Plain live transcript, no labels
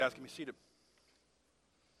Guys, can be seated.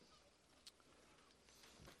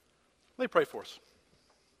 Let me pray for us.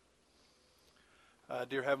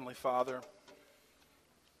 Dear Heavenly Father,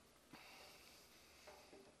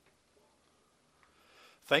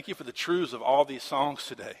 thank you for the truths of all these songs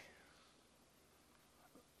today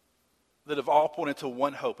that have all pointed to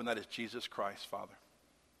one hope, and that is Jesus Christ, Father.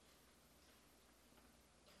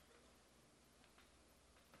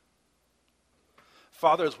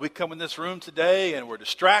 Father, as we come in this room today and we're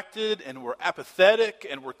distracted and we're apathetic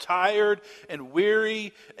and we're tired and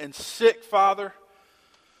weary and sick, Father,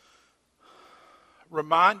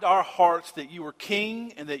 remind our hearts that you are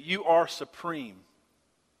King and that you are supreme.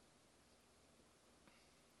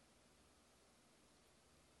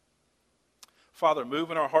 Father, move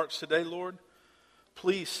in our hearts today, Lord.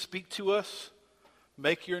 Please speak to us,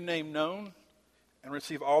 make your name known, and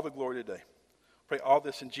receive all the glory today. Pray all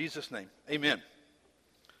this in Jesus' name. Amen.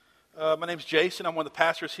 My name's Jason. I'm one of the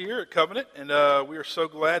pastors here at Covenant, and we are so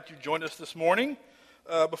glad you joined us this morning.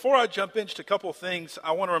 Before I jump into a couple of things,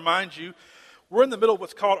 I want to remind you, we're in the middle of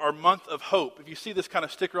what's called our month of hope. If you see this kind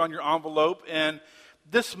of sticker on your envelope, and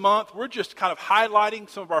this month we're just kind of highlighting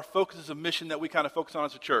some of our focuses of mission that we kind of focus on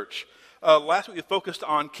as a church. Last week we focused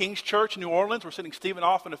on King's Church in New Orleans. We're sending Stephen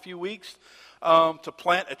off in a few weeks to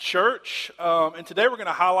plant a church. And today we're going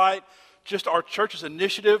to highlight just our church's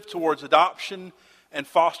initiative towards adoption and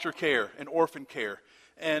foster care and orphan care.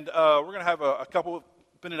 And we're going to have a couple,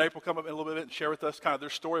 Ben and April, come up in a little bit and share with us kind of their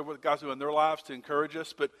story of what God's doing in their lives to encourage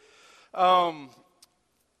us. But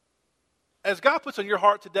as God puts on your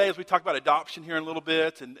heart today, as we talk about adoption here in a little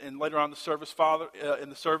bit and later on in the service, Father, in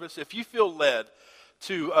the service, if you feel led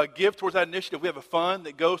to give towards that initiative, we have a fund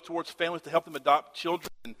that goes towards families to help them adopt children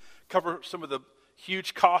and cover some of the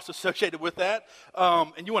huge costs associated with that,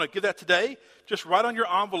 and you want to give that today, just write on your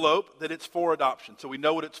envelope that it's for adoption. So we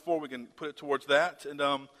know what it's for, we can put it towards that, and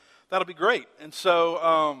that'll be great. And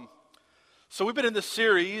so we've been in this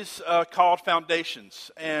series called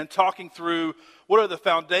Foundations, and talking through what are the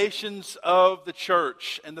foundations of the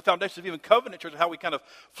church, and the foundations of even Covenant Church, and how we kind of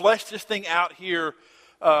flesh this thing out here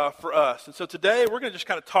for us. And so today we're going to just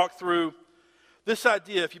kind of talk through this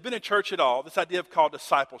idea, if you've been in church at all, this idea of called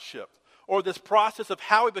discipleship, or this process of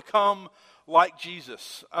how we become like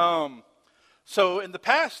Jesus. So in the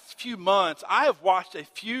past few months, I have watched a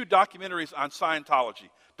few documentaries on Scientology.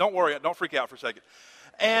 Don't worry, don't freak out for a second.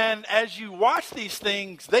 And as you watch these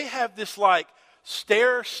things, they have this like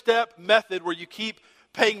stair-step method where you keep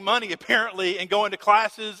paying money apparently and going to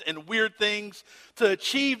classes and weird things to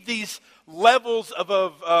achieve these levels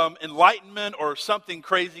of enlightenment or something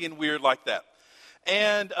crazy and weird like that.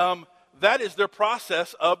 And that is their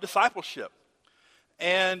process of discipleship.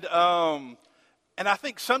 And I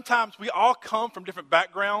think sometimes we all come from different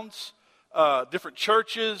backgrounds, different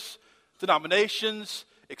churches, denominations,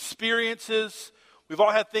 experiences. We've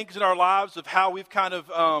all had things in our lives of how we've kind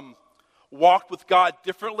of walked with God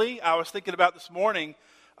differently. I was thinking about this morning,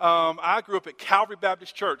 I grew up at Calvary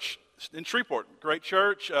Baptist Church in Shreveport. Great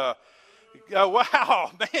church.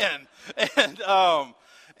 Wow, man.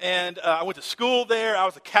 And I went to school there. I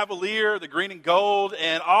was a Cavalier, the green and gold,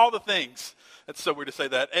 and all the things. That's so weird to say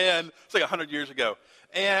that. And it's like 100 years ago.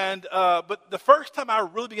 And but the first time I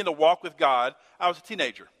really began to walk with God, I was a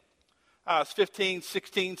teenager. I was 15,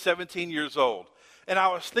 16, 17 years old. And I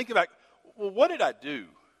was thinking about, well, what did I do?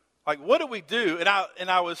 Like, what did we do?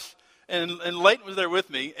 And Leighton was there with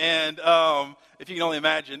me, and if you can only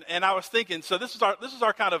imagine. And I was thinking, so this is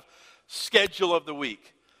our kind of schedule of the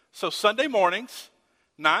week. So Sunday mornings,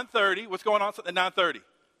 9:30. What's going on at 9:30?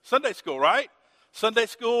 Sunday school, right? Sunday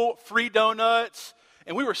school, free donuts.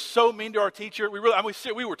 And we were so mean to our teacher. We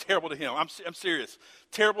were terrible to him. I'm serious.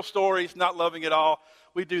 Terrible stories, not loving it all.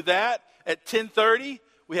 We do that. At 10:30,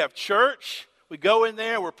 we have church. We go in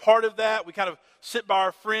there. We're part of that. We kind of sit by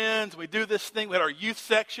our friends. We do this thing. We had our youth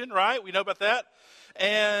section, right? We know about that.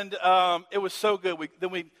 And it was so good.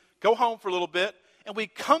 Then we go home for a little bit, and we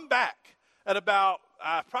come back at about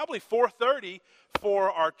probably 4:30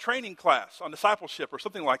 for our training class on discipleship or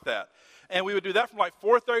something like that. And we would do that from like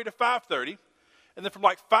 4:30 to 5:30. And then from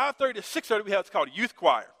like 5:30 to 6:30, we have what's called youth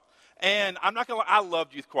choir. And I'm not going to lie, I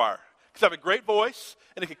loved youth choir because I have a great voice,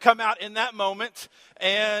 and it could come out in that moment.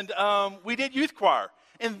 And we did youth choir.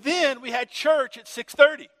 And then we had church at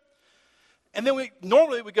 6:30. And then we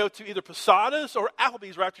normally would go to either Posada's or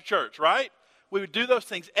Applebee's right after church, right? We would do those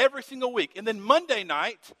things every single week. And then Monday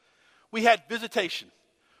night, we had visitation.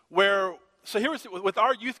 So here was with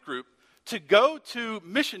our youth group, to go to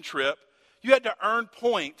mission trip, you had to earn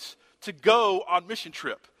points to go on mission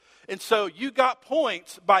trip. And so you got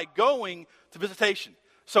points by going to visitation.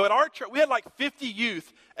 So at our church, we had like 50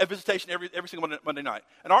 youth at visitation every single Monday night.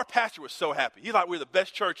 And our pastor was so happy. He thought we were the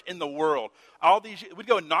best church in the world. We'd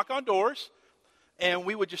go and knock on doors, and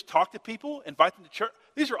we would just talk to people, invite them to church.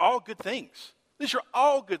 These are all good things. These are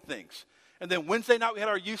all good things. And then Wednesday night we had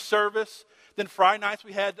our youth service. Then Friday nights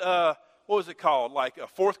we had, what was it called? Like a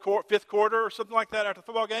fifth quarter or something like that after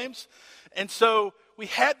football games. And so we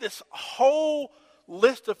had this whole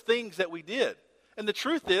list of things that we did. And the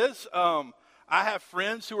truth is, I have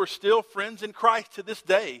friends who are still friends in Christ to this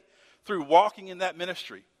day through walking in that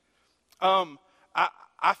ministry.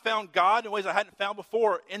 I found God in ways I hadn't found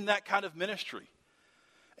before in that kind of ministry.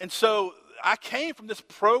 And so I came from this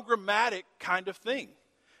programmatic kind of thing.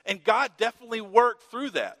 And God definitely worked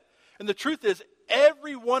through that. And the truth is,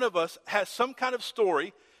 every one of us has some kind of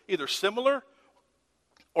story, either similar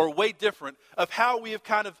or way different, of how we have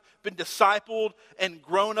kind of been discipled and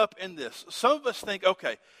grown up in this. Some of us think,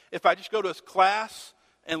 okay, if I just go to this class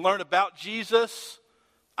and learn about Jesus,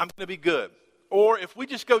 I'm going to be good. Or if we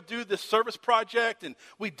just go do this service project and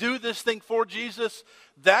we do this thing for Jesus,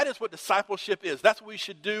 that is what discipleship is. That's what we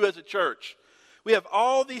should do as a church. We have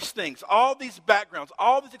all these things, all these backgrounds,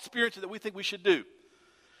 all these experiences that we think we should do.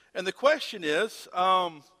 And the question is,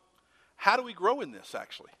 how do we grow in this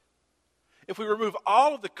actually? If we remove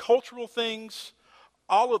all of the cultural things,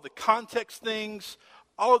 all of the context things,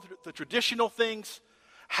 all of the traditional things,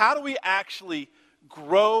 how do we actually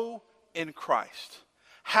grow in Christ?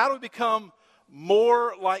 How do we become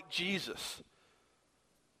more like Jesus?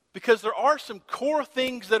 Because there are some core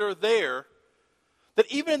things that are there that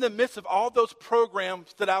even in the midst of all those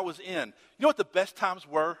programs that I was in, you know what the best times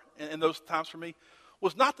were in those times for me?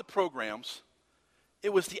 Was not the programs.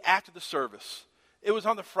 It was the act of the service. It was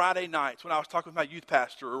on the Friday nights when I was talking with my youth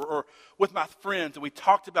pastor or with my friends and we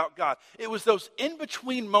talked about God. It was those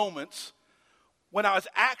in-between moments when I was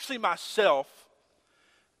actually myself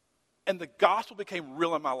and the gospel became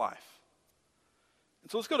real in my life. And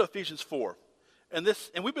so let's go to Ephesians 4. And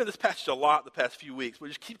we've been in this passage a lot the past few weeks. We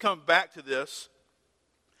just keep coming back to this.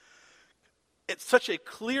 It's such a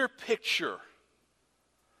clear picture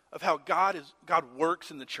of how God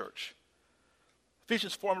works in the church.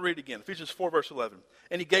 Ephesians 4, I'm going to read it again. Ephesians 4, verse 11.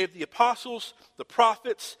 And he gave the apostles, the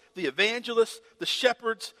prophets, the evangelists, the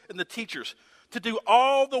shepherds, and the teachers to do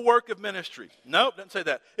all the work of ministry. Nope, doesn't say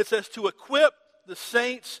that. It says to equip the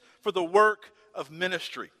saints for the work of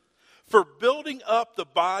ministry, for building up the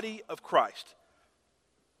body of Christ.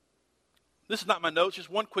 This is not my notes, just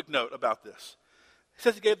one quick note about this. It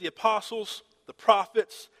says he gave the apostles, the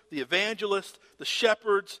prophets, the evangelists, the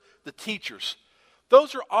shepherds, the teachers.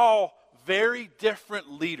 Those are all very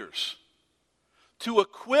different leaders to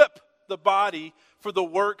equip the body for the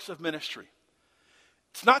works of ministry.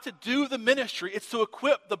 It's not to do the ministry, it's to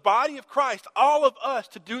equip the body of Christ, all of us,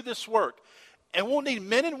 to do this work. And we'll need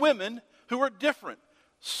men and women who are different.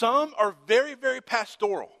 Some are very, very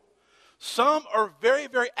pastoral. Some are very,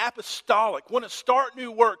 very apostolic, want to start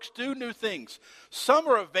new works, do new things. Some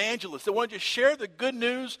are evangelists that want to just share the good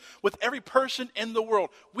news with every person in the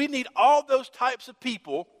world. We need all those types of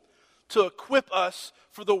people to equip us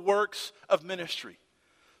for the works of ministry.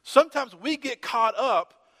 Sometimes we get caught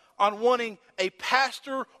up on wanting a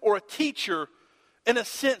pastor or a teacher, in a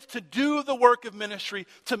sense, to do the work of ministry,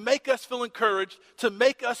 to make us feel encouraged, to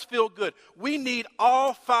make us feel good. We need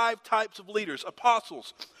all 5 types of leaders: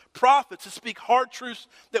 apostles, prophets to speak hard truths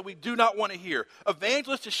that we do not want to hear,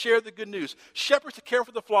 evangelists to share the good news, shepherds to care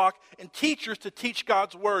for the flock, and teachers to teach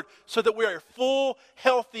God's word so that we are a full,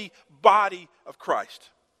 healthy body of Christ.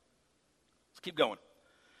 Let's keep going.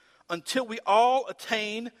 Until we all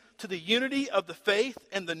attain to the unity of the faith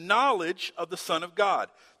and the knowledge of the Son of God,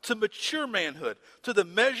 to mature manhood, to the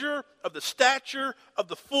measure of the stature of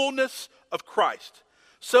the fullness of Christ,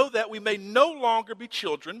 so that we may no longer be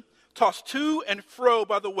children, tossed to and fro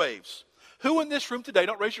by the waves. Who in this room today,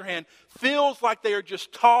 don't raise your hand, feels like they are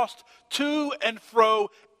just tossed to and fro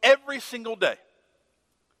every single day?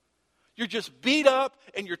 You're just beat up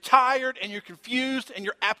and you're tired and you're confused and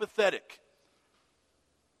you're apathetic.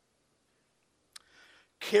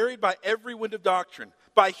 Carried by every wind of doctrine,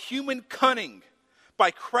 by human cunning,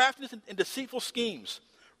 by craftiness and deceitful schemes.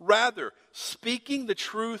 Rather, speaking the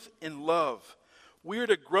truth in love, we are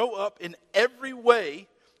to grow up in every way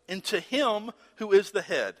into him who is the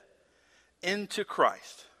head, into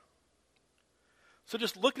Christ. So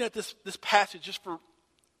just looking at this passage, just for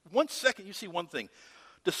 1 second, you see one thing.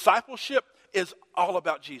 Discipleship is all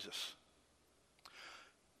about Jesus.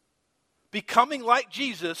 Becoming like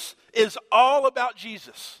Jesus is all about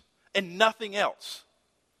Jesus and nothing else.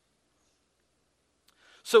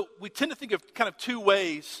 So we tend to think of kind of 2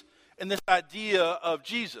 ways in this idea of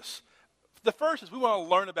Jesus. The first is we want to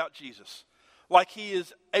learn about Jesus like he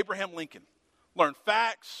is Abraham Lincoln. Learn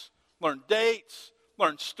facts, learn dates,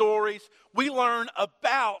 learn stories. We learn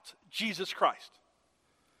about Jesus Christ.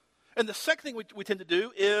 And the second thing we tend to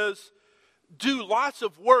do is do lots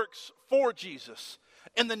of works for Jesus.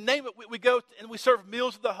 In the name of, we go and we serve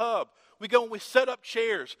meals at the hub. We go and we set up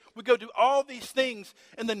chairs. We go do all these things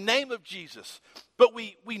in the name of Jesus. But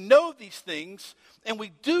we know these things and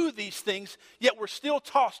we do these things, yet we're still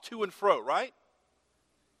tossed to and fro, right?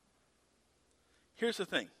 Here's the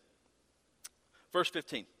thing. Verse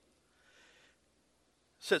 15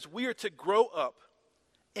 says, we are to grow up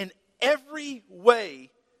in every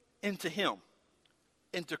way into him,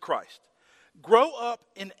 into Christ. Grow up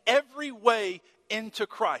in every way into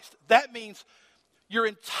Christ. That means your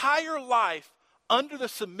entire life under the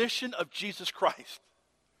submission of Jesus Christ.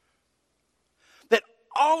 That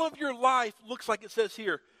all of your life looks like it says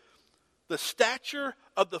here, the stature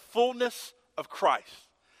of the fullness of Christ.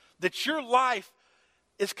 That your life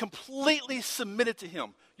is completely submitted to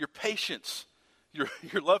him. Your patience, your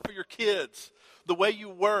love for your kids, the way you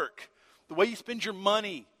work, the way you spend your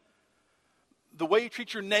money, the way you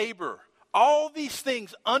treat your neighbor. All these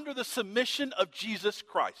things under the submission of Jesus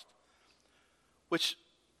Christ, which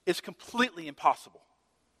is completely impossible.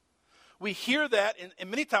 We hear that, and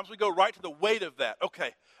many times we go right to the weight of that.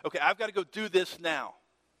 Okay, I've got to go do this now.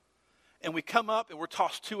 And we come up and we're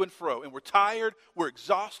tossed to and fro, and we're tired, we're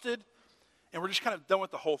exhausted, and we're just kind of done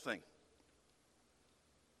with the whole thing.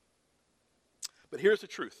 But here's the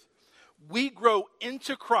truth. We grow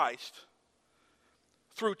into Christ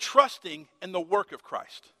through trusting in the work of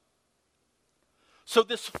Christ. So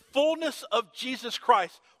this fullness of Jesus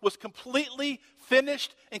Christ was completely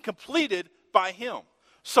finished and completed by him.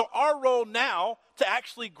 So our role now to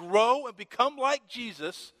actually grow and become like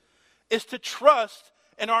Jesus is to trust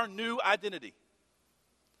in our new identity.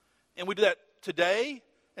 And we do that today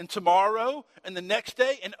and tomorrow and the next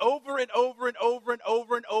day and over and over and over and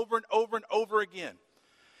over and over and over and over again.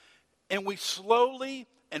 And we slowly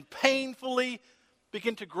and painfully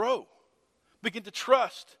begin to grow, begin to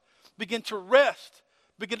trust, begin to rest,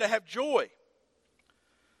 begin to have joy.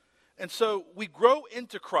 And so we grow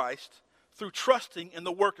into Christ through trusting in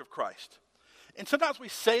the work of Christ. And sometimes we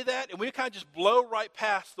say that and we kind of just blow right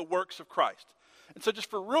past the works of Christ. And so just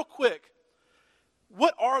for real quick,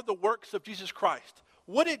 what are the works of Jesus Christ?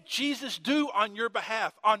 What did Jesus do on your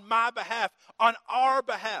behalf, on my behalf, on our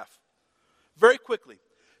behalf? Very quickly,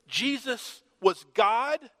 Jesus was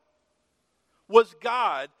God.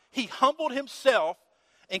 He humbled himself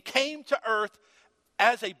and came to earth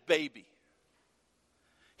as a baby.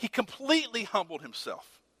 He completely humbled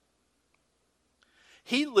himself.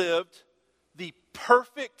 He lived the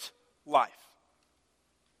perfect life.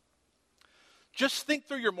 Just think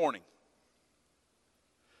through your morning.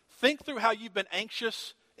 Think through how you've been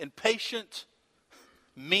anxious, impatient,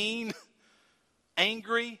 mean,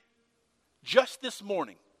 angry, just this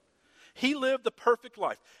morning. He lived the perfect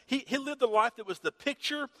life. He lived a life that was the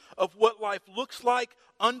picture of what life looks like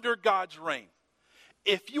under God's reign.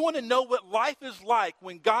 If you want to know what life is like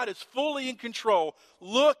when God is fully in control,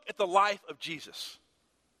 look at the life of Jesus.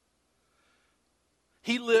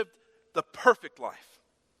 He lived the perfect life.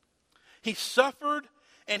 He suffered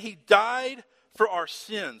and he died for our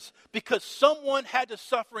sins because someone had to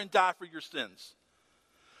suffer and die for your sins.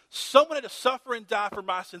 Someone had to suffer and die for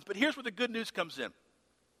my sins. But here's where the good news comes in.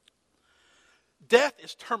 Death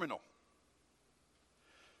is terminal.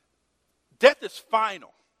 Death is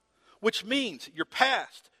final, which means your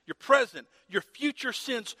past, your present, your future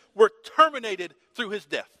sins were terminated through his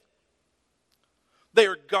death. They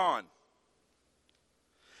are gone.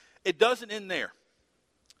 It doesn't end there.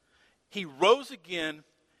 He rose again.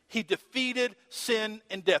 He defeated sin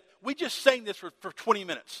and death. We just sang this for 20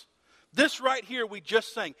 minutes. This right here we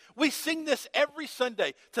just sang. We sing this every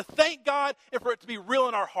Sunday to thank God and for it to be real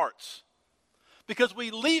in our hearts. Because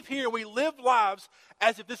we leave here and we live lives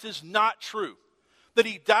as if this is not true. That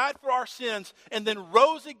he died for our sins and then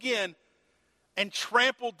rose again and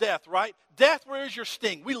trampled death, right? Death, where is your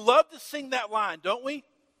sting? We love to sing that line, don't we?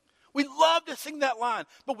 We love to sing that line.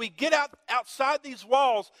 But we get outside these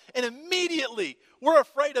walls and immediately we're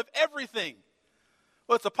afraid of everything.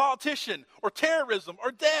 Well, it's a politician or terrorism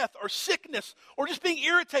or death or sickness or just being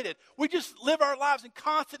irritated. We just live our lives in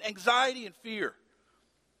constant anxiety and fear.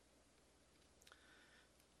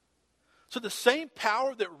 So the same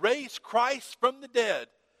power that raised Christ from the dead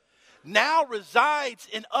now resides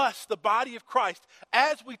in us, the body of Christ,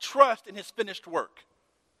 as we trust in his finished work.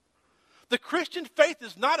 The Christian faith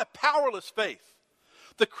is not a powerless faith.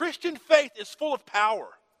 The Christian faith is full of power.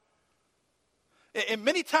 And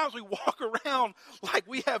many times we walk around like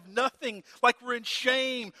we have nothing, like we're in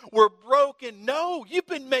shame, we're broken. No, you've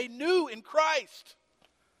been made new in Christ.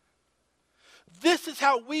 This is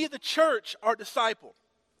how we, the church, are discipled.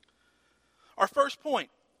 Our first point,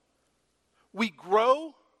 we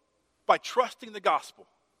grow by trusting the gospel.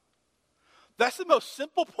 That's the most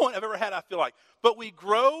simple point I've ever had, I feel like. But we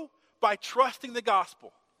grow by trusting the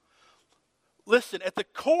gospel. Listen, at the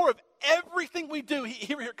core of everything we do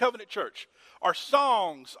here at Covenant Church, our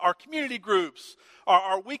songs, our community groups,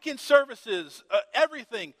 our weekend services,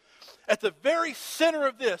 everything, at the very center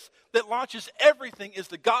of this that launches everything is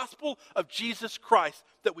the gospel of Jesus Christ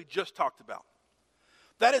that we just talked about.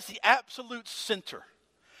 That is the absolute center.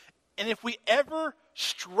 And if we ever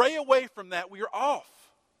stray away from that, we are off.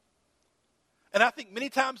 And I think many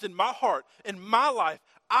times in my heart, in my life,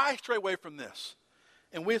 I stray away from this.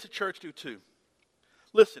 And we as a church do too.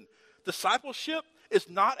 Listen, discipleship is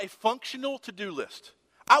not a functional to-do list.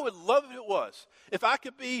 I would love if it was. If I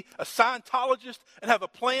could be a Scientologist and have a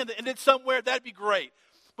plan that ended somewhere, that'd be great.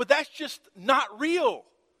 But that's just not real.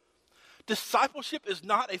 Discipleship is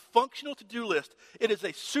not a functional to-do list. It is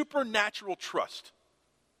a supernatural trust.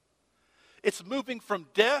 It's moving from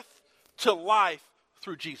death to life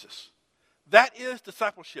through Jesus. That is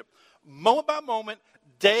discipleship. Moment by moment,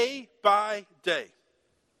 day by day.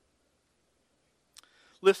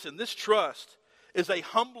 Listen, this trust is a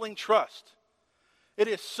humbling trust. It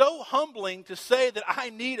is so humbling to say that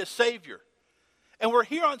I need a Savior. And we're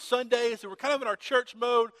here on Sundays, and we're kind of in our church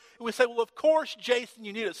mode, and we say, well, of course, Jason,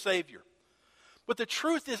 you need a Savior. But the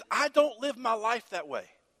truth is, I don't live my life that way.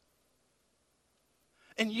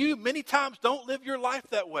 And you, many times, don't live your life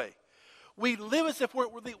that way. We live as if we're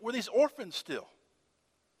these orphans still,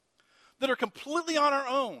 that are completely on our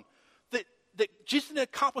own, that Jesus had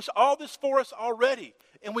accomplished all this for us already.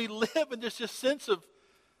 And we live in this sense of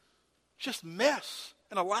just mess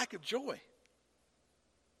and a lack of joy.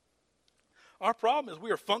 Our problem is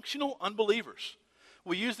we are functional unbelievers.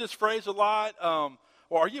 We use this phrase a lot.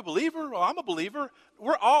 Well, are you a believer? Well, I'm a believer.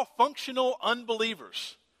 We're all functional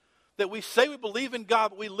unbelievers. That we say we believe in God,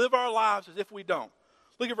 but we live our lives as if we don't.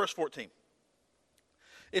 Look at verse 14.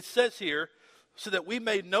 It says here, so that we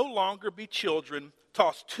may no longer be children,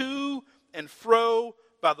 tossed to and fro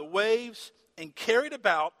by the waves, and carried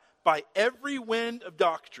about by every wind of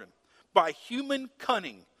doctrine, by human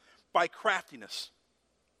cunning, by craftiness.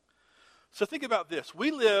 So think about this.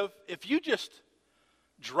 We live, if you just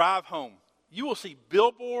drive home, you will see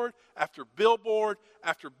billboard after billboard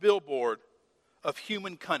after billboard of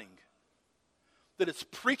human cunning. That it's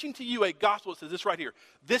preaching to you a gospel that says this right here.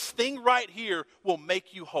 This thing right here will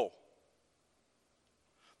make you whole.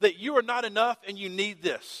 That you are not enough and you need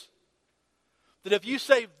this. That if you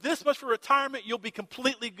save this much for retirement, you'll be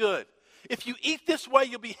completely good. If you eat this way,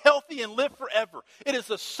 you'll be healthy and live forever. It is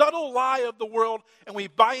a subtle lie of the world, and we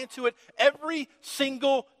buy into it every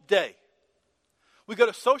single day. We go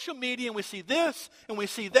to social media and we see this and we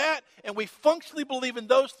see that, and we functionally believe in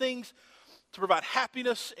those things to provide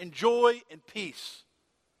happiness and joy and peace.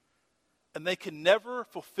 And they can never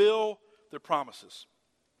fulfill their promises.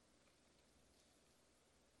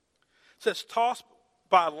 It says, tossed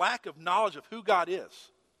by a lack of knowledge of who God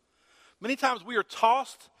is. Many times we are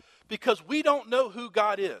tossed because we don't know who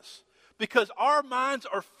God is. Because our minds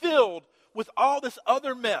are filled with all this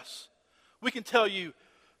other mess. We can tell you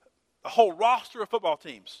a whole roster of football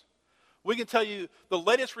teams. We can tell you the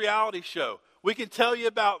latest reality show. We can tell you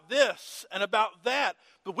about this and about that.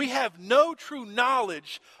 But we have no true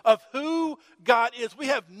knowledge of who God is. We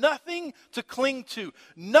have nothing to cling to.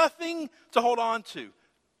 Nothing to hold on to.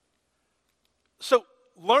 So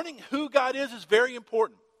learning who God is very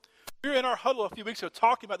important. We were in our huddle a few weeks ago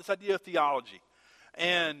talking about this idea of theology.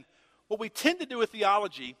 And what we tend to do with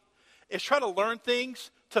theology is try to learn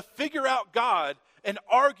things to figure out God and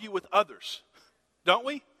argue with others. Don't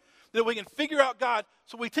we? That we can figure out God.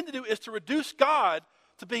 So what we tend to do is to reduce God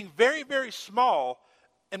to being very, very small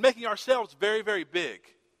and making ourselves very, very big.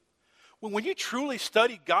 When you truly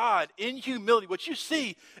study God in humility, what you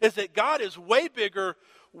see is that God is way bigger,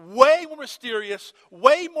 way more mysterious,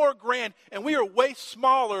 way more grand, and we are way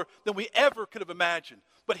smaller than we ever could have imagined.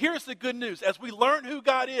 But here's the good news. As we learn who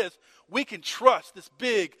God is, we can trust this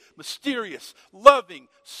big, mysterious, loving,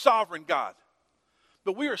 sovereign God.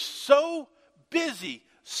 But we are so busy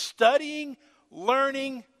studying,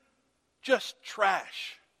 learning, just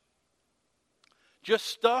trash. Just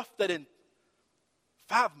stuff that in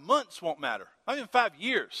 5 months won't matter. Not even 5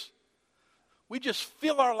 years. We just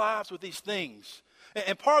fill our lives with these things.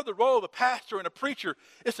 And part of the role of a pastor and a preacher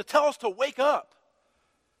is to tell us to wake up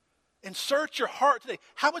and search your heart today.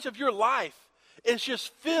 How much of your life is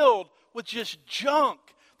just filled with just junk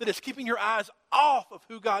that is keeping your eyes off of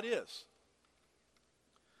who God is.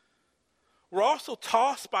 We're also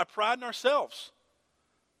tossed by pride in ourselves.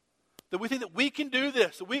 That we think that we can do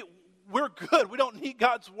this. That we're good. We don't need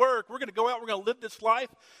God's work. We're going to go out. We're going to live this life.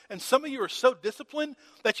 And some of you are so disciplined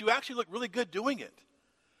that you actually look really good doing it.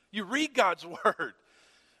 You read God's word.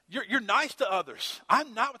 You're nice to others.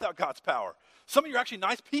 I'm not without God's power. Some of you are actually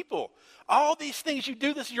nice people. All these things you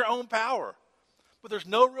do, this is your own power. But there's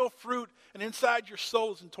no real fruit, and inside your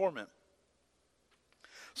soul is in torment.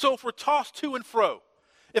 So if we're tossed to and fro,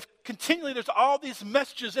 if continually there's all these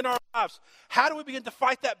messages in our lives, how do we begin to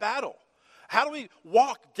fight that battle? How do we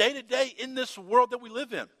walk day to day in this world that we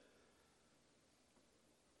live in?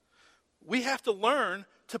 We have to learn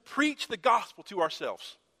to preach the gospel to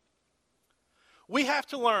ourselves. We have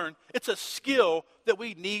to learn. It's a skill that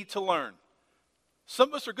we need to learn. Some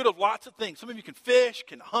of us are good at lots of things. Some of you can fish,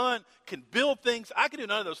 can hunt, can build things. I can do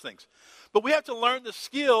none of those things. But we have to learn the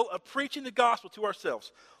skill of preaching the gospel to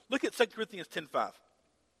ourselves. Look at 2 Corinthians 10:5.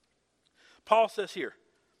 Paul says here,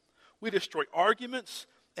 we destroy arguments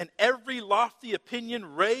and every lofty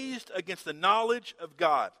opinion raised against the knowledge of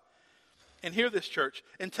God. And hear this, church,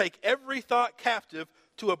 and take every thought captive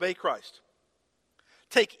to obey Christ.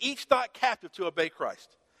 Take each thought captive to obey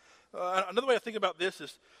Christ. Another way of thinking about this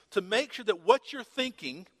is to make sure that what you're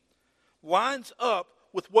thinking lines up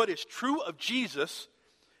with what is true of Jesus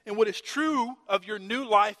and what is true of your new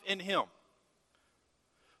life in Him.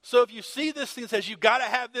 So if you see this thing that says you got to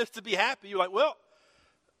have this to be happy, you're like, well,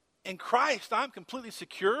 in Christ I'm completely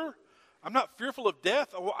secure. I'm not fearful of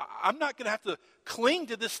death. I'm not going to have to cling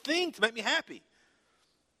to this thing to make me happy.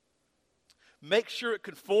 Make sure it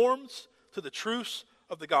conforms to the truths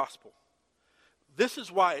of the gospel. This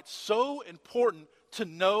is why it's so important to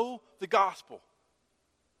know the gospel.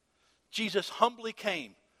 Jesus humbly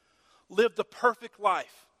came, lived the perfect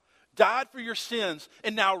life, died for your sins,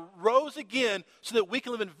 and now rose again so that we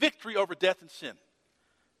can live in victory over death and sin.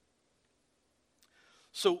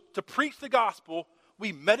 So to preach the gospel,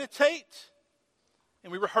 we meditate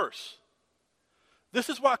and we rehearse. This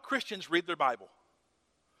is why Christians read their Bible.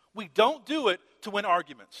 We don't do it to win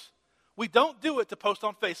arguments. We don't do it to post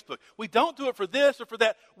on Facebook. We don't do it for this or for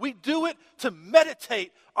that. We do it to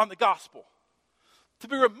meditate on the gospel. To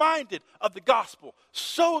be reminded of the gospel.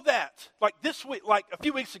 So that, like this week, like a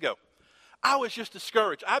few weeks ago, I was just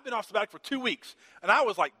discouraged. I've been off sabbatical for 2 weeks, and I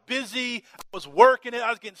was like busy. I was working it. I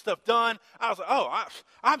was getting stuff done. I was like, oh,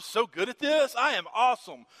 I'm so good at this. I am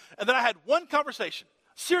awesome. And then I had one conversation.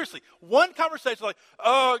 Seriously, one conversation like,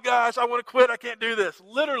 oh gosh, I want to quit. I can't do this.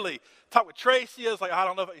 Literally, talked with Tracy. I was like, I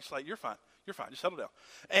don't know. She's like, you're fine. Just settle down.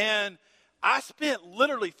 And I spent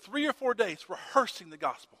literally 3 or 4 days rehearsing the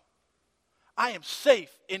gospel. I am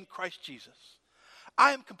safe in Christ Jesus.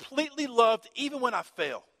 I am completely loved even when I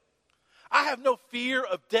fail. I have no fear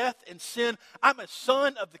of death and sin. I'm a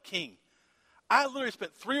son of the King. I literally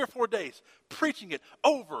spent 3 or 4 days preaching it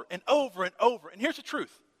over and over and over. And here's the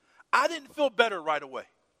truth. I didn't feel better right away.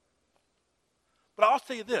 But I'll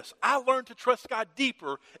tell you this. I learned to trust God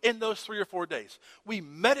deeper in those 3 or 4 days. We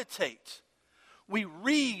meditate. We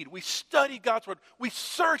read. We study God's word. We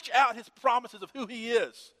search out His promises of who He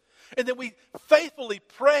is. And then we faithfully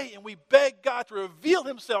pray and we beg God to reveal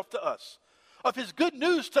Himself to us. Of His good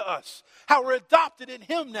news to us. How we're adopted in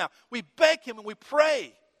Him now. We beg Him and we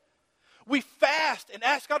pray. We fast and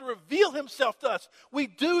ask God to reveal Himself to us. We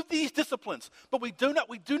do these disciplines, but we do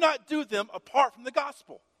not do them apart from the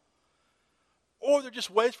gospel. Or they're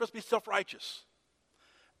just ways for us to be self-righteous.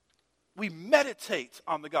 We meditate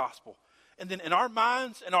on the gospel. And then in our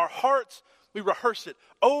minds and our hearts, we rehearse it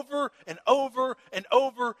over and over and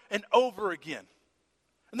over and over again.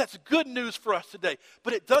 And that's good news for us today.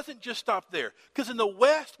 But it doesn't just stop there. Because in the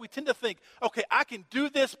West, we tend to think, okay, I can do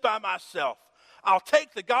this by myself. I'll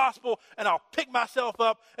take the gospel and I'll pick myself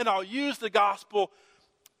up and I'll use the gospel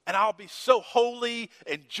and I'll be so holy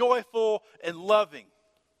and joyful and loving.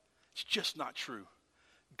 It's just not true.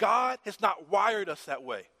 God has not wired us that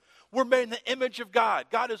way. We're made in the image of God.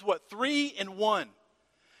 God is what? 3 in 1.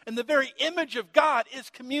 And the very image of God is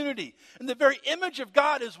community. And the very image of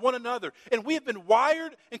God is one another. And we have been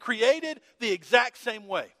wired and created the exact same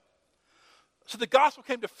way. So the gospel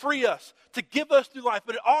came to free us, to give us new life,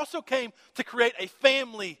 but it also came to create a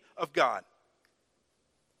family of God.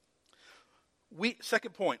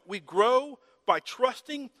 Second point, we grow by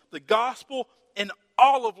trusting the gospel in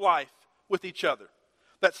all of life with each other.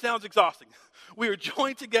 That sounds exhausting. We are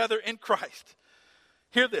joined together in Christ.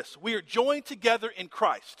 Hear this. We are joined together in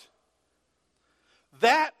Christ.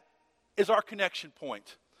 That is our connection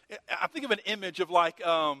point. I think of an image of like,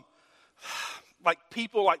 like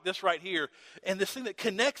people like this right here. And this thing that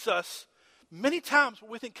connects us, many times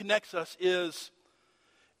what we think connects us is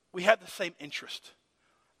we have the same interest.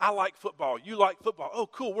 I like football. You like football. Oh,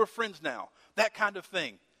 cool, we're friends now. That kind of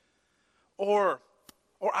thing. Or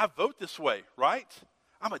I vote this way, right?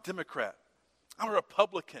 I'm a Democrat. I'm a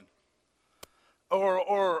Republican.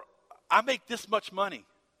 Or I make this much money.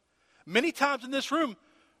 Many times in this room,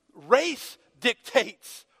 race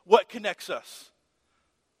dictates what connects us.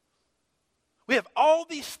 We have all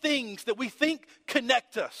these things that we think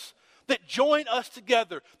connect us, that join us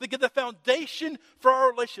together, that give the foundation for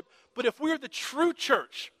our relationship. But if we are the true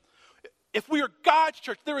church, if we are God's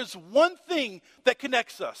church, there is one thing that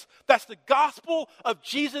connects us. That's the gospel of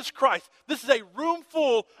Jesus Christ. This is a room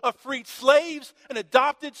full of freed slaves and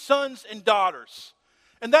adopted sons and daughters.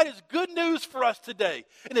 And that is good news for us today.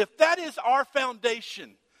 And if that is our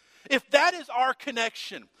foundation, if that is our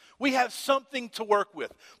connection, we have something to work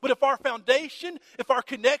with. But if our foundation, if our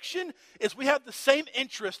connection is we have the same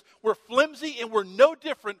interest, we're flimsy and we're no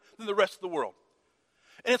different than the rest of the world.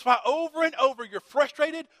 And it's why over and over you're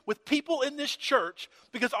frustrated with people in this church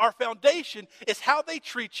because our foundation is how they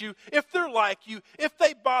treat you, if they're like you, if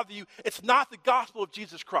they bother you. It's not the gospel of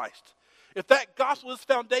Jesus Christ. If that gospel is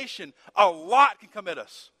foundation, a lot can come at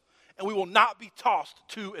us, and we will not be tossed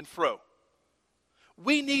to and fro.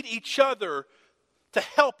 We need each other to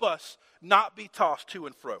help us not be tossed to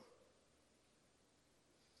and fro.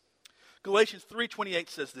 Galatians 3:28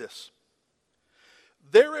 says this: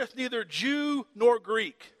 there is neither Jew nor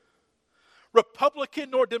Greek, Republican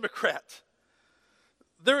nor Democrat.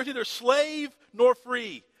 There is neither slave nor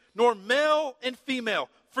free, nor male and female,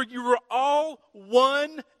 for you are all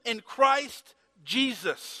one in Christ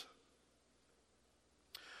Jesus.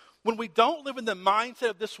 When we don't live in the mindset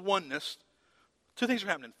of this oneness, two things are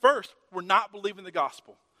happening. First, we're not believing the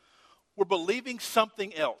gospel. We're believing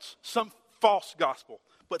something else, some false gospel.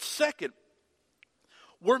 But second,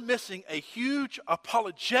 we're missing a huge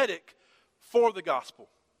apologetic for the gospel.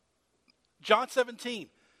 John 17,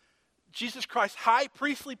 Jesus Christ's high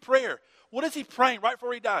priestly prayer. What is he praying right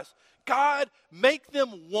before he dies? God, make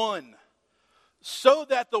them one so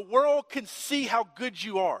that the world can see how good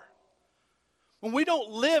you are. When we don't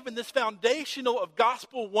live in this foundational of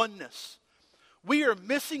gospel oneness, we are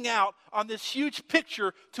missing out on this huge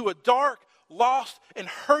picture to a dark, lost, and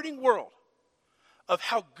hurting world of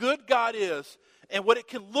how good God is and what it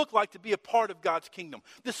can look like to be a part of God's kingdom.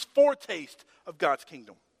 This foretaste of God's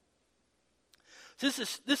kingdom. So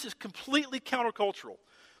this is completely countercultural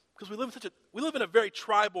because we live in a very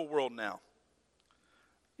tribal world now.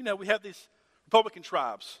 You know, we have these Republican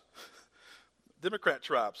tribes, Democrat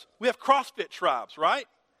tribes. We have CrossFit tribes, right?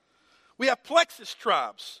 We have Plexus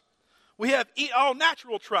tribes. We have eat all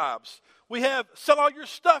natural tribes. We have sell all your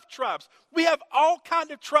stuff tribes. We have all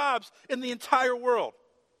kinds of tribes in the entire world.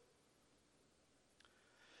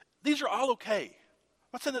 These are all okay.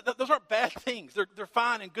 I'm not saying that those aren't bad things. They're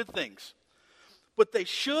fine and good things. But they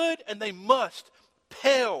should and they must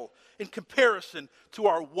pale in comparison to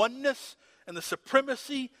our oneness and the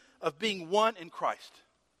supremacy of being one in Christ.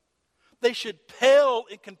 They should pale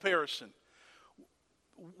in comparison.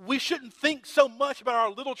 We shouldn't think so much about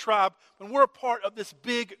our little tribe when we're a part of this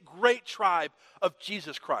big, great tribe of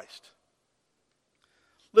Jesus Christ.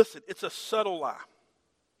 Listen, it's a subtle lie.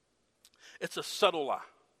 It's a subtle lie.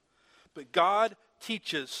 But God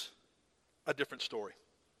teaches a different story.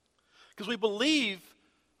 Because we believe,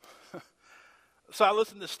 so I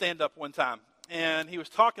listened to stand up one time, and he was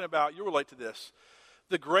talking about, you relate to this,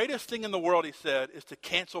 the greatest thing in the world, he said, is to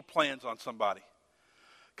cancel plans on somebody.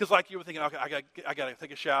 Because like you were thinking, okay, I got to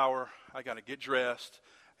take a shower, I got to get dressed,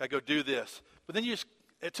 I got to go do this. But then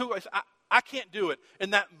I can't do it.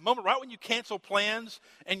 In that moment, right when you cancel plans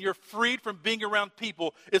and you're freed from being around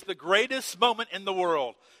people, it's the greatest moment in the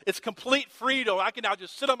world. It's complete freedom. I can now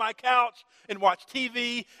just sit on my couch and watch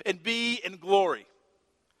TV and be in glory.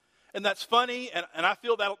 And that's funny, and I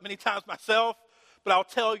feel that many times myself, but I'll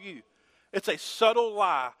tell you, it's a subtle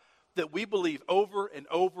lie that we believe over and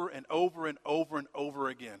over and over and over and over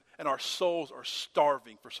again, and our souls are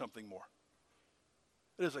starving for something more.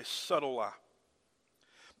 It is a subtle lie.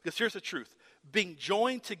 Because here's the truth. Being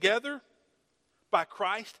joined together by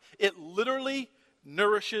Christ, it literally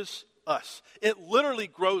nourishes us. It literally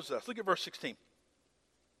grows us. Look at verse 16.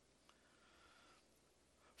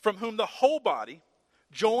 From whom the whole body,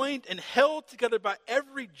 joined and held together by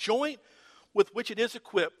every joint with which it is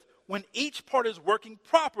equipped, when each part is working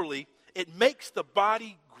properly, it makes the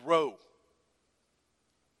body grow.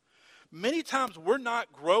 Many times we're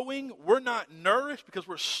not growing, we're not nourished because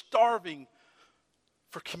we're starving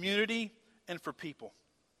for community and for people.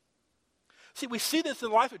 See, we see this in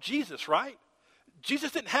the life of Jesus, right?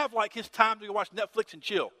 Jesus didn't have like his time to go watch Netflix and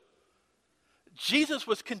chill. Jesus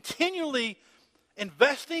was continually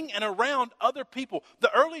investing and around other people.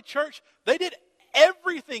 The early church, they did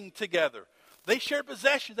everything together. They shared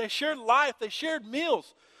possessions, they shared life, they shared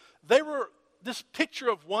meals. They were this picture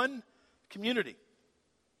of one community.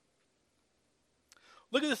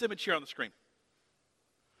 Look at this image here on the screen.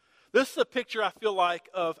 This is a picture, I feel like,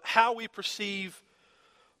 of how we perceive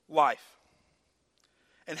life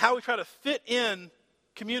and how we try to fit in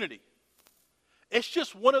community. It's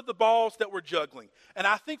just one of the balls that we're juggling. And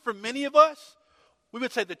I think for many of us, we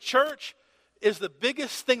would say the church is the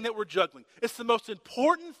biggest thing that we're juggling. It's the most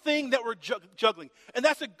important thing that we're juggling. And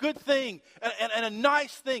that's a good thing and a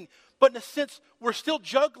nice thing. But in a sense, we're still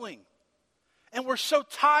juggling. And we're so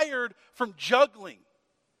tired from juggling.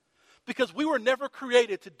 Because we were never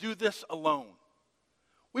created to do this alone.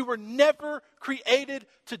 We were never created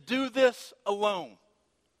to do this alone.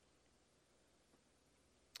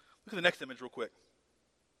 Look at the next image real quick.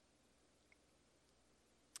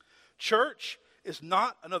 Church is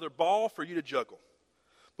not another ball for you to juggle,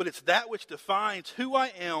 but it's that which defines who I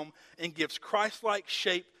am and gives Christ-like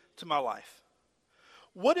shape to my life.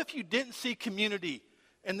 What if you didn't see community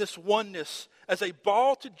and this oneness as a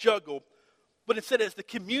ball to juggle, but instead as the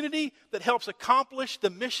community that helps accomplish the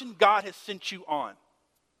mission God has sent you on?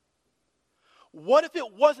 What if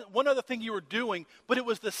it wasn't one other thing you were doing, but it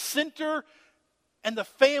was the center and the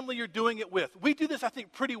family you're doing it with? We do this, I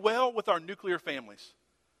think, pretty well with our nuclear families.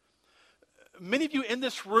 Many of you in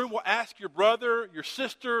this room will ask your brother, your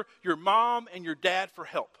sister, your mom, and your dad for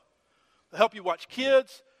help. They'll help you watch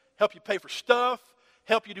kids, help you pay for stuff,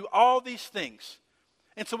 help you do all these things.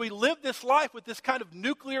 And so we live this life with this kind of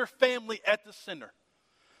nuclear family at the center.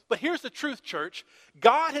 But here's the truth, church.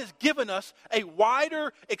 God has given us a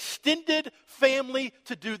wider, extended family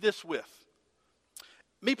to do this with.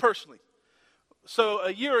 Me personally. So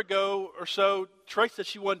a year ago or so, Trace said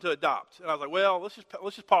she wanted to adopt. And I was like, well, let's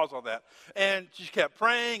just pause on that. And she kept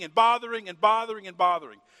praying and bothering and bothering and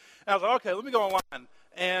bothering. And I was like, okay, let me go online.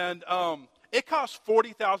 And it costs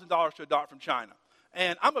 $40,000 to adopt from China.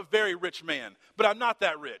 And I'm a very rich man, but I'm not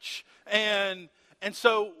that rich. And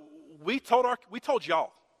so we told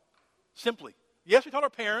y'all, simply. Yes, we told our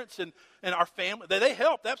parents and our family. They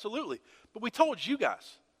helped, absolutely. But we told you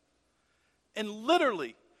guys. And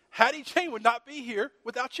literally, Hattie Jane would not be here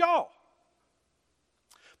without y'all.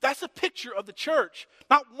 That's a picture of the church.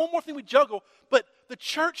 Not one more thing we juggle, but the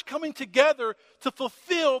church coming together to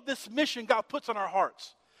fulfill this mission God puts on our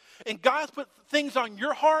hearts. And God's put things on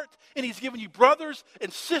your heart, and he's given you brothers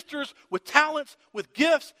and sisters with talents, with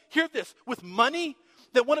gifts, hear this, with money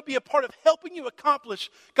that want to be a part of helping you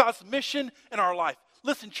accomplish God's mission in our life.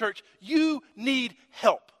 Listen, church, you need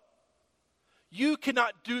help. You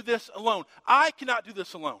cannot do this alone. I cannot do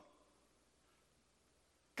this alone.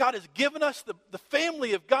 God has given us the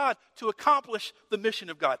family of God to accomplish the mission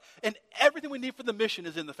of God. And everything we need for the mission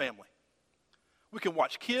is in the family. We can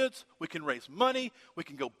watch kids. We can raise money. We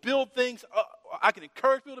can go build things. I can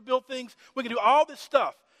encourage people to build things. We can do all this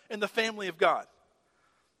stuff in the family of God.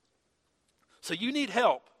 So you need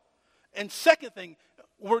help. And second thing,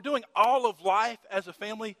 when we're doing all of life as a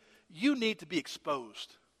family, you need to be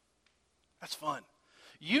exposed. That's fun.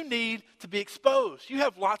 You need to be exposed. You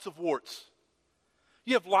have lots of warts.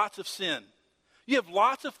 You have lots of sin. You have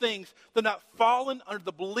lots of things that are not fallen under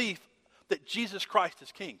the belief that Jesus Christ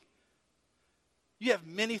is King. You have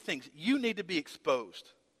many things. You need to be exposed.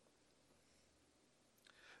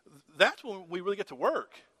 That's when we really get to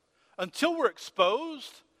work. Until we're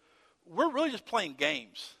exposed, we're really just playing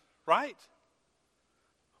games, right?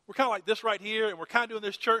 We're kind of like this right here, and we're kind of doing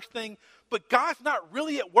this church thing, but God's not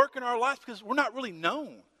really at work in our lives because we're not really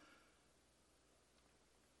known.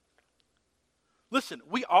 Listen,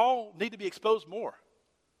 we all need to be exposed more.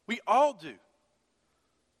 We all do.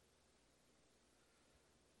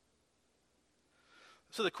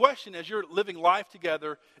 So the question as you're living life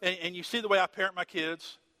together, and you see the way I parent my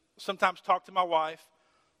kids, sometimes talk to my wife,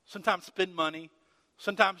 sometimes spend money,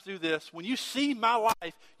 sometimes do this. When you see my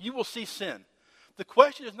life, you will see sin. The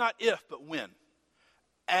question is not if, but when,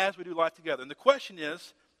 as we do life together. And the question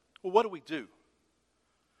is, well, what do we do?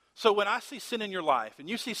 So when I see sin in your life, and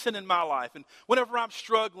you see sin in my life, and whenever I'm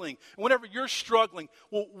struggling, and whenever you're struggling,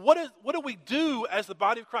 well, what do we do as the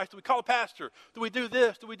body of Christ? Do we call a pastor? Do we do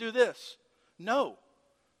this? Do we do this? No.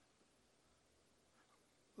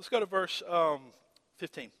 Let's go to verse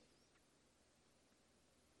 15. It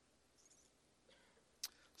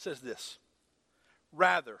says this,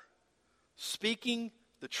 rather, speaking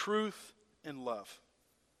the truth in love,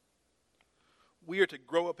 we are to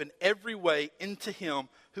grow up in every way into him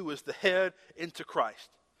who is the head, into Christ.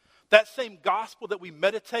 that same gospel that we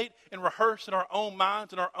meditate and rehearse in our own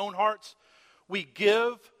minds and our own hearts, we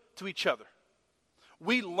give to each other.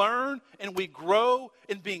 We learn and we grow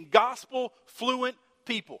in being gospel-fluent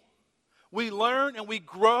people. We learn and we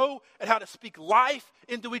grow at how to speak life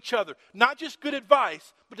into each other. Not just good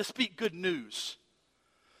advice, but to speak good news.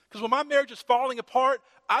 Because when my marriage is falling apart,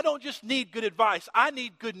 I don't just need good advice. I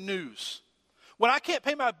need good news. When I can't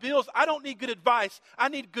pay my bills, I don't need good advice. I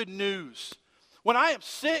need good news. When I am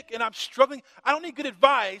sick and I'm struggling, I don't need good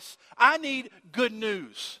advice. I need good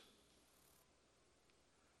news.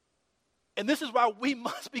 And this is why we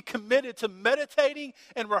must be committed to meditating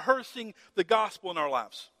and rehearsing the gospel in our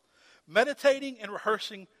lives. Meditating and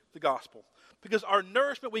rehearsing the gospel. Because our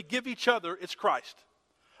nourishment we give each other is Christ.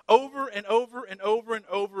 Over and over and over and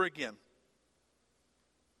over again.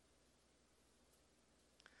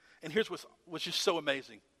 And here's what's just so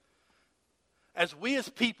amazing. As we as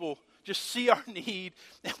people just see our need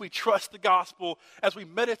and we trust the gospel, as we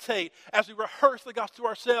meditate, as we rehearse the gospel to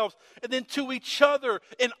ourselves, and then to each other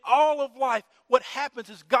in all of life, what happens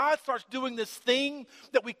is God starts doing this thing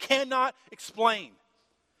that we cannot explain.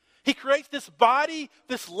 He creates this body,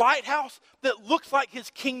 this lighthouse that looks like his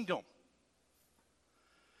kingdom.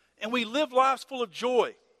 And we live lives full of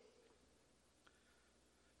joy.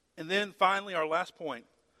 And then finally, our last point,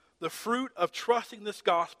 the fruit of trusting this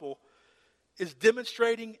gospel is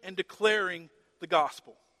demonstrating and declaring the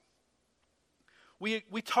gospel.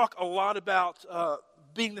 We talk a lot about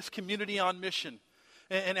being this community on mission.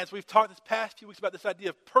 And as we've talked this past few weeks about this idea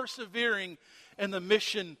of persevering in the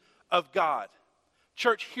mission of God.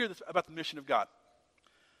 Church, hear this about the mission of God.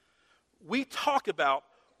 We talk about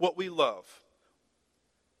what we love.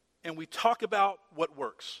 And we talk about what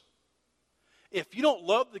works. If you don't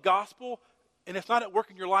love the gospel and it's not at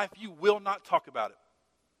work in your life, you will not talk about it.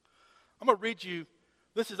 I'm going to read you,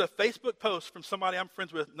 this is a Facebook post from somebody I'm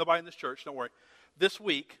friends with, nobody in this church, don't worry, this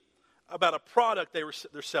week about a product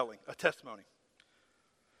they're selling, a testimony.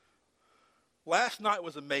 Last night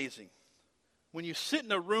was amazing. When you sit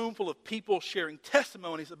in a room full of people sharing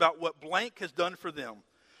testimonies about what blank has done for them,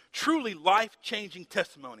 truly life-changing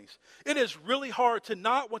testimonies, it is really hard to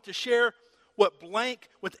not want to share what blank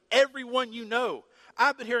with everyone you know.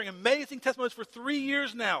 I've been hearing amazing testimonies for 3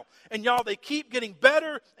 years now. And y'all, they keep getting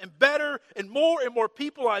better and better. And more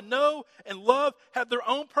people I know and love have their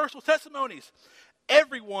own personal testimonies.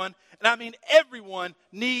 Everyone, and I mean everyone,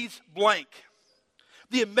 needs blank.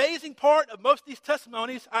 The amazing part of most of these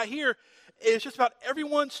testimonies I hear is just about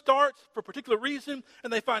everyone starts for a particular reason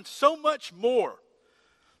and they find so much more.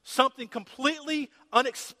 Something completely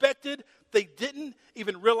unexpected they didn't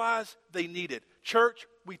even realize they needed. Church,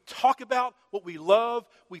 we talk about what we love.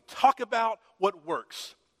 We talk about what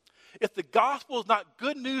works. If the gospel is not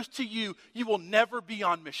good news to you, you will never be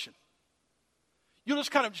on mission. You'll just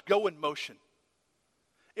kind of just go in motion.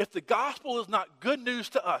 If the gospel is not good news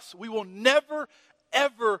to us, we will never,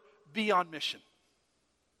 ever be on mission.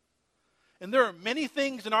 And there are many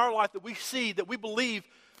things in our life that we see that we believe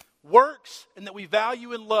works and that we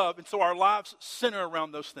value and love, and so our lives center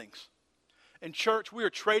around those things. In church, we are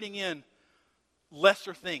trading in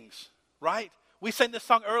lesser things, right? We sang this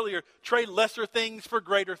song earlier, trade lesser things for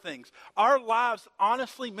greater things. Our lives,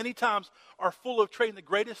 honestly, many times are full of trading the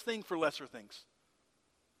greatest thing for lesser things.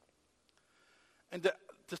 And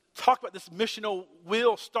to talk about this missional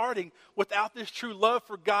wheel starting without this true love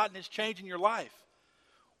for God and His change in your life,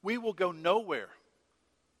 we will go nowhere.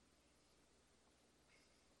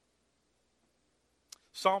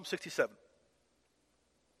 Psalm 67.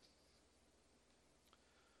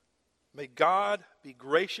 May God be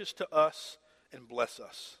gracious to us and bless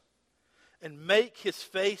us, and make His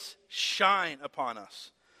face shine upon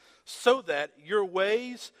us, so that your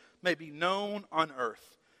ways may be known on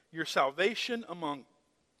earth, your salvation among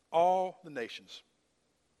all the nations.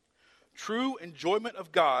 True enjoyment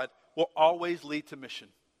of God will always lead to mission.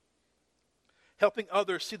 Helping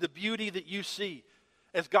others see the beauty that you see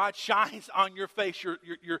as God shines on your face,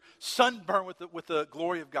 you're sunburned with the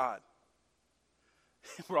glory of God.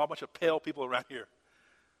 We're all a bunch of pale people around here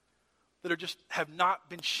that have not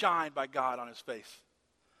been shined by God on His face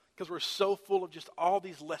because we're so full of just all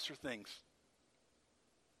these lesser things.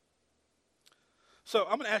 So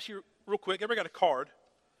I'm going to ask you real quick. Everybody got a card?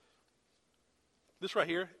 This right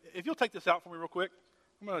here. If you'll take this out for me real quick,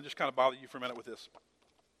 I'm going to just kind of bother you for a minute with this.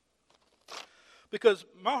 Because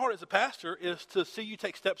my heart as a pastor is to see you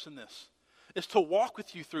take steps in this. Is to walk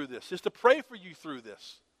with you through this. Is to pray for you through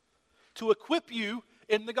this. To equip you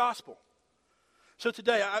in the gospel. So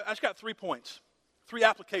today, I just got 3 points. 3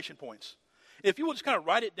 application points. If you will just kind of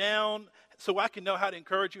write it down so I can know how to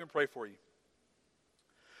encourage you and pray for you.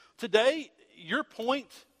 Today, your point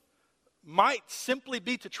might simply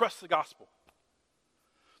be to trust the gospel.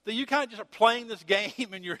 That you kind of just are playing this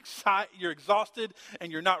game and you're exhausted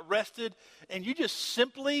and you're not rested, and you just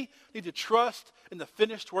simply need to trust in the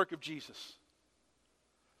finished work of Jesus.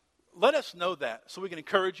 Let us know that so we can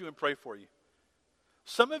encourage you and pray for you.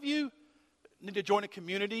 Some of you need to join a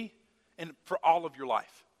community and for all of your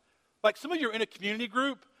life. Like some of you are in a community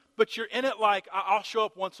group, but you're in it like, I'll show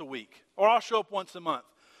up once a week or I'll show up once a month.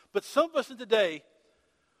 But some of us in today,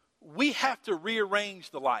 we have to rearrange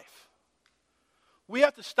the life. We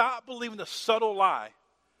have to stop believing the subtle lie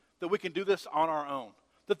that we can do this on our own,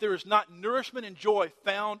 that there is not nourishment and joy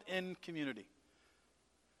found in community.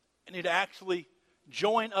 And need to actually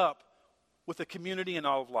join up with a community in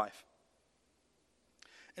all of life.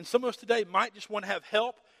 And some of us today might just want to have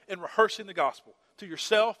help in rehearsing the gospel to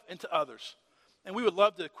yourself and to others. And we would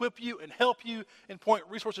love to equip you and help you and point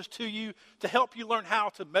resources to you to help you learn how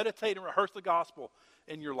to meditate and rehearse the gospel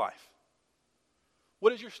in your life.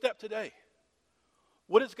 What is your step today?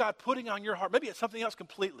 What is God putting on your heart? Maybe it's something else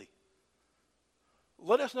completely.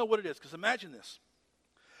 Let us know what it is, because imagine this.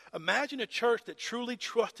 Imagine a church that truly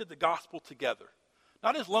trusted the gospel together.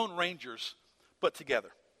 Not as lone rangers, but together.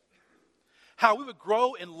 How we would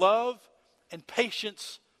grow in love and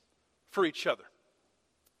patience for each other.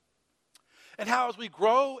 And how as we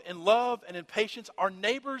grow in love and in patience, our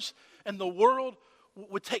neighbors and the world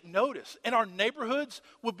would take notice. And our neighborhoods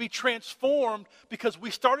would be transformed because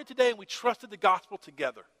we started today and we trusted the gospel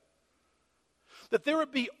together. That there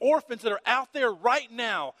would be orphans that are out there right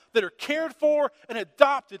now that are cared for and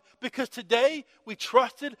adopted because today we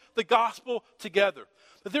trusted the gospel together.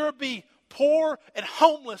 That there would be poor and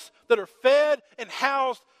homeless that are fed and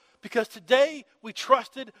housed because today we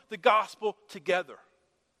trusted the gospel together.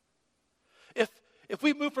 If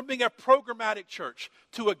we move from being a programmatic church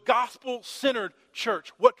to a gospel-centered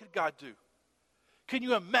church, what could God do? Can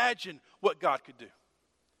you imagine what God could do?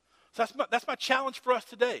 So that's my challenge for us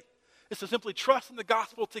today, is to simply trust in the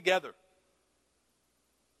gospel together.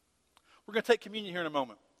 We're going to take communion here in a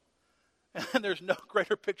moment. And there's no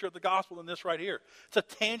greater picture of the gospel than this right here. It's a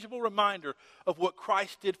tangible reminder of what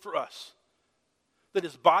Christ did for us. That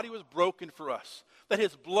his body was broken for us. That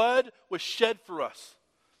his blood was shed for us.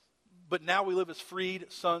 But now we live as freed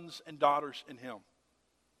sons and daughters in him.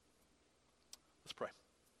 Let's pray.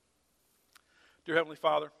 Dear Heavenly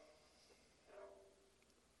Father,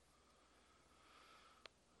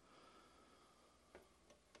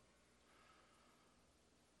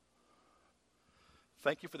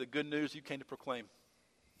 thank you for the good news you came to proclaim.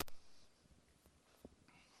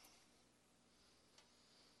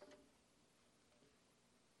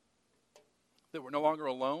 That we're no longer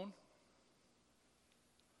alone.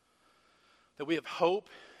 That we have hope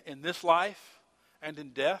in this life and in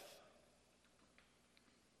death.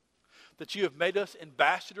 That you have made us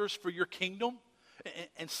ambassadors for your kingdom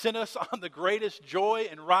and sent us on the greatest joy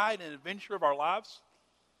and ride and adventure of our lives.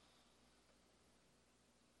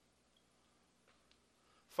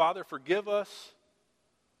 Father, forgive us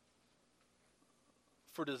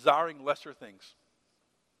for desiring lesser things.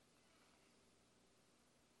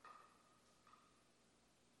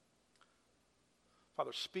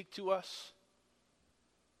 Father, speak to us.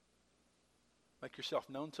 Make yourself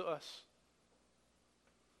known to us.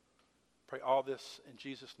 Pray all this in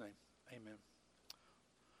Jesus' name. Amen.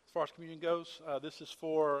 As far as communion goes, this is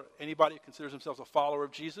for anybody who considers themselves a follower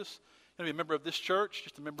of Jesus. You want to be a member of this church,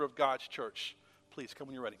 just a member of God's church. Please come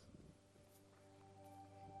when you're ready.